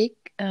schuldig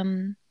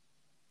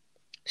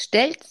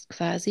stellst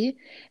quasi,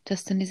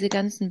 dass dann diese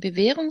ganzen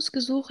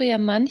Bewährungsgesuche ja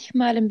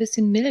manchmal ein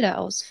bisschen milder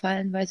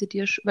ausfallen, weil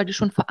du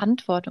schon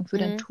Verantwortung für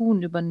dein Mhm.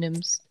 Tun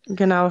übernimmst.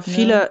 Genau,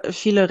 Ne?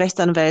 viele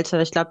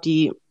Rechtsanwälte, ich glaube,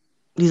 die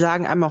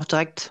sagen einem auch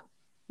direkt,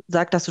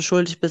 sag, dass du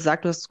schuldig bist,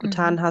 sag, dass du es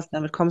getan hast,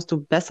 damit kommst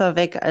du besser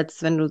weg,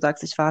 als wenn du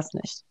sagst, ich war es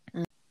nicht.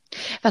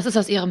 Was ist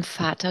aus ihrem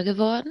Vater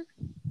geworden?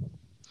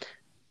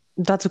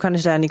 Dazu kann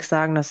ich leider nichts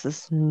sagen, das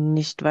ist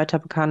nicht weiter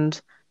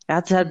bekannt. Er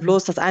hat sich halt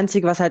bloß, das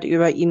Einzige, was halt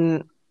über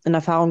ihn in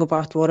Erfahrung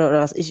gebracht wurde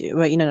oder was ich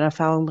über ihn in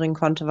Erfahrung bringen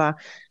konnte, war,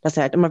 dass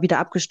er halt immer wieder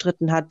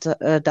abgestritten hat,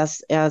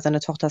 dass er seine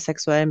Tochter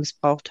sexuell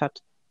missbraucht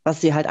hat, was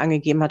sie halt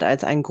angegeben hat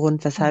als einen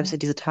Grund, weshalb sie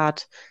diese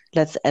Tat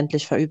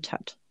letztendlich verübt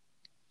hat.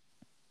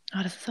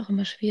 Ah, das ist auch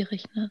immer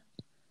schwierig, ne?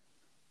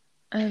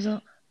 Also,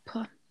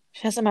 boah. Ich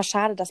finde es immer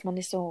schade, dass man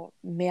nicht so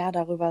mehr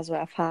darüber so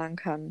erfahren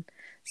kann.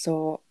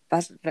 So,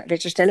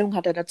 welche Stellung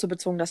hat er dazu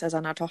bezogen, dass er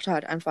seiner Tochter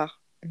halt einfach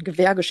ein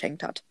Gewehr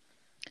geschenkt hat?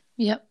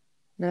 Ja.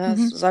 Ne?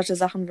 Solche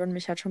Sachen würden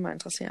mich halt schon mal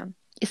interessieren.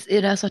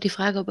 Da ist auch die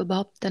Frage, ob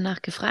überhaupt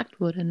danach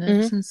gefragt wurde, ne?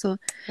 Das sind so,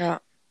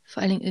 Ja.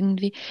 vor allen Dingen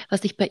irgendwie,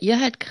 was ich bei ihr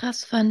halt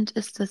krass fand,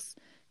 ist, dass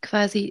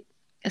quasi,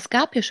 es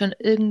gab ja schon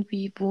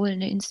irgendwie wohl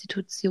eine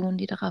Institution,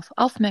 die darauf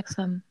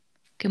aufmerksam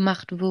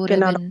gemacht wurde,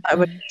 Genau, wenn,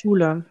 über die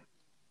Schule.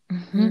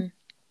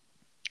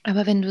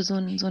 aber wenn du so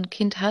ein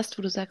Kind hast,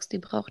 wo du sagst, die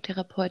braucht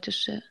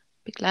therapeutische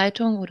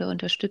Begleitung oder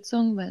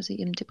Unterstützung, weil sie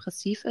eben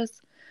depressiv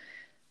ist,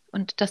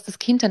 und dass das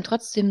Kind dann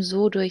trotzdem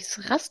so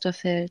durchs Raster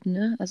fällt,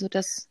 ne? Also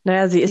das,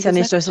 Naja, sie wie ist ja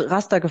nicht gesagt, durchs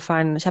Raster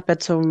gefallen. Ich habe ja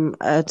zum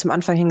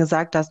Anfang hin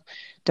gesagt, dass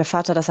der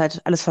Vater das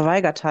halt alles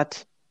verweigert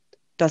hat.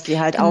 Dass sie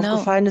halt genau.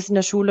 aufgefallen ist in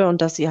der Schule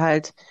und dass sie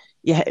halt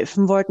ihr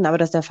helfen wollten, aber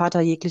dass der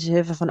Vater jegliche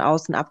Hilfe von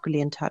außen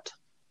abgelehnt hat.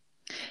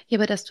 Ja,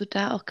 aber dass du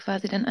da auch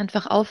quasi dann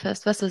einfach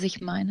aufhörst, weißt du, was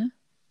ich meine?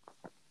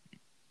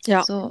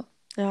 Ja. So,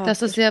 Ja.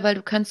 das ist ja, weil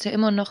du kannst ja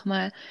immer noch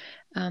mal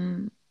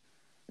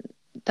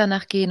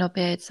danach gehen, ob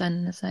er jetzt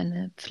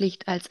seine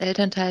Pflicht als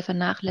Elternteil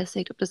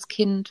vernachlässigt, ob das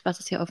Kind, was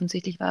es ja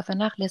offensichtlich war,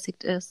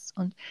 vernachlässigt ist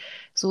und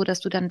so, dass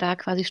du dann da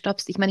quasi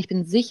stoppst. Ich meine, ich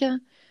bin sicher,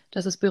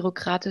 dass es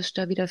bürokratisch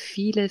da wieder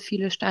viele,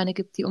 viele Steine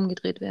gibt, die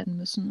umgedreht werden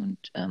müssen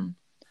und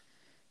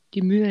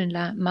die Mühlen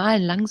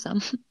mahlen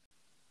langsam.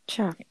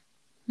 Tja,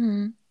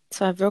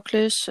 es war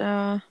wirklich,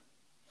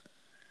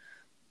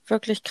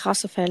 wirklich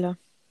krasse Fälle.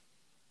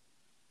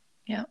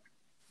 Ja.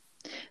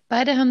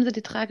 Beide haben sie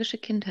die tragische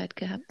Kindheit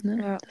gehabt, ne?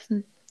 Ja. Das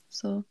sind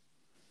so.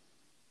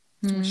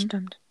 Das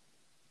stimmt.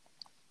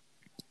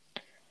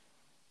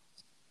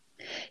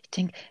 Ich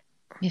denke,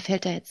 mir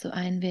fällt da jetzt so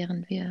ein,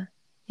 während wir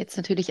jetzt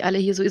natürlich alle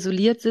hier so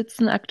isoliert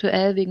sitzen,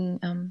 aktuell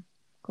wegen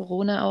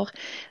Corona auch,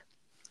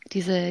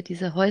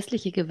 diese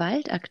häusliche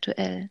Gewalt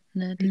aktuell,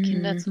 ne, die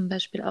Kinder zum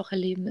Beispiel auch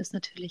erleben, ist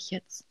natürlich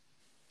jetzt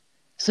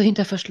so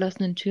hinter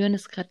verschlossenen Türen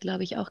ist gerade,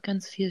 glaube ich, auch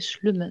ganz viel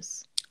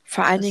Schlimmes.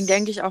 Vor allen Dingen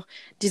denke ich auch,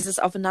 dieses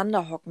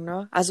Aufeinanderhocken,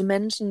 ne? Also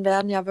Menschen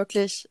werden ja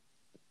wirklich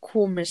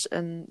komisch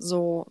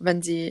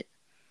wenn sie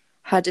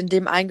halt in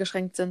dem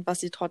eingeschränkt sind,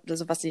 was sie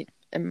was sie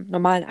im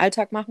normalen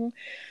Alltag machen.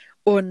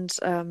 Und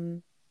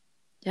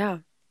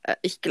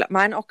ich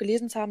meine auch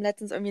gelesen zu haben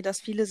letztens irgendwie, dass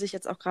viele sich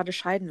jetzt auch gerade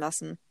scheiden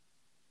lassen.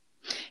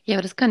 Ja,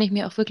 aber das kann ich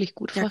mir auch wirklich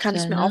gut vorstellen. Ja, kann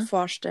ich mir ne? auch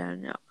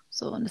vorstellen, ja.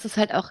 So, und es ist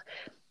halt auch,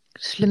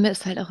 das Schlimme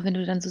ist halt auch, wenn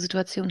du dann so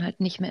Situationen halt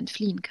nicht mehr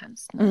entfliehen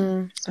kannst.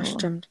 Ne? Das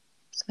stimmt.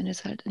 Also wenn du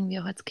es halt irgendwie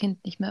auch als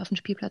Kind nicht mehr auf den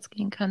Spielplatz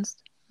gehen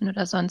kannst, wenn du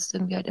da sonst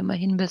irgendwie halt immer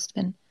hin bist,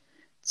 wenn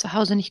zu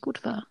Hause nicht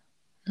gut war.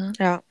 Ne?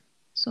 Ja.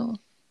 So.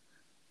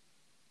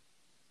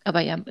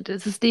 Aber ja,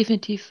 das ist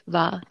definitiv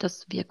wahr,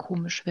 dass wir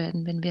komisch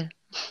werden, wenn wir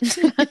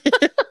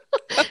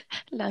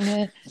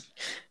lange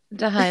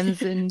daheim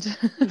sind.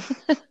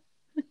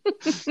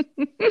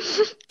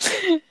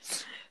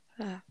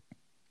 Ja.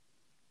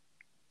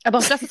 Aber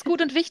auch das ist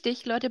gut und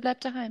wichtig. Leute,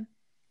 bleibt daheim.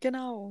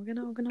 Genau.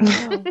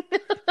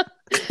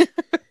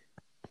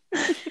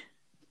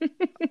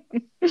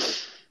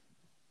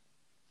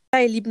 Ja,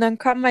 ihr Lieben, dann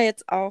kommen wir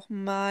jetzt auch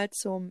mal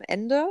zum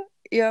Ende.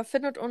 Ihr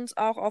findet uns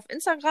auch auf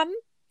Instagram.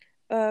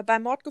 Bei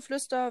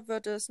Mordgeflüster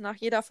wird es nach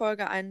jeder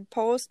Folge einen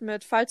Post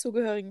mit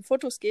fallzugehörigen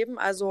Fotos geben,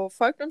 also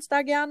folgt uns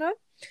da gerne.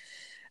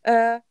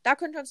 Da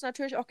könnt ihr uns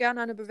natürlich auch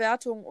gerne eine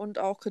Bewertung und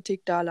auch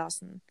Kritik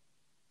dalassen.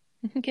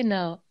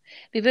 Genau.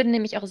 Wir würden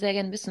nämlich auch sehr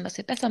gerne wissen, was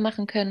wir besser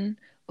machen können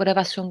oder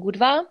was schon gut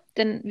war.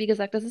 Denn, wie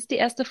gesagt, das ist die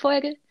erste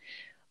Folge.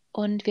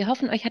 Und wir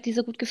hoffen, euch hat die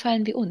so gut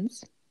gefallen wie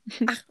uns.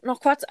 Ach, noch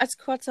kurz als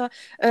kurzer,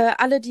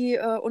 alle, die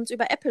uns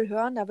über Apple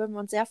hören, da würden wir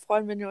uns sehr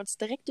freuen, wenn ihr uns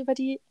direkt über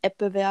die App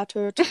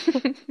bewertet.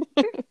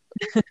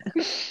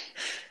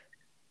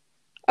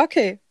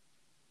 Okay.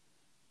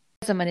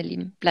 Also, meine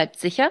Lieben, bleibt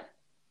sicher.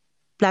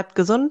 Bleibt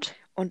gesund.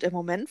 Und im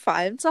Moment vor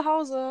allem zu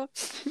Hause.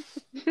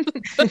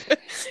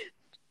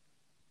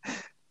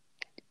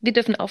 Wir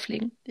dürfen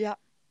auflegen. Ja.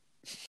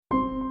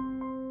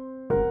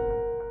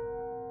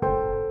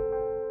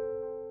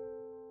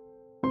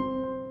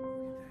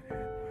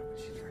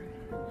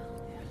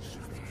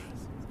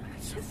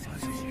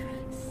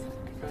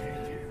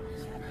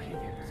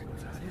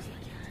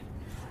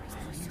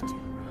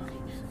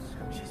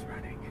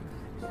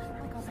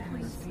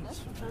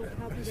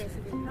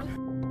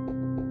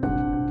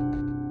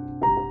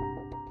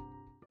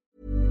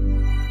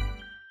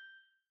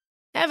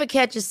 Ever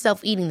catch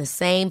yourself eating the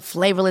same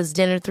flavorless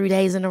dinner 3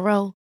 days in a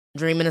row?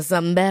 Dreaming of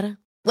something better?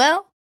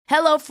 Well,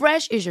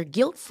 HelloFresh is your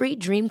guilt-free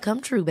dream come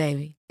true,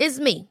 baby. It's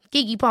me,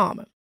 Keke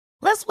Palmer.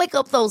 Let's wake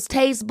up those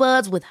taste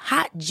buds with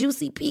hot,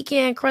 juicy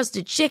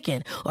pecan-crusted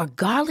chicken or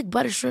garlic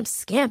butter shrimp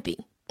scampi.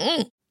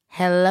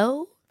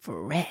 Hello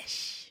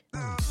Fresh.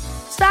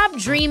 Stop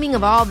dreaming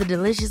of all the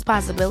delicious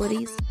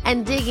possibilities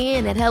and dig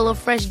in at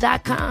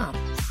HelloFresh.com.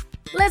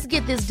 Let's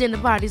get this dinner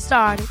party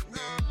started.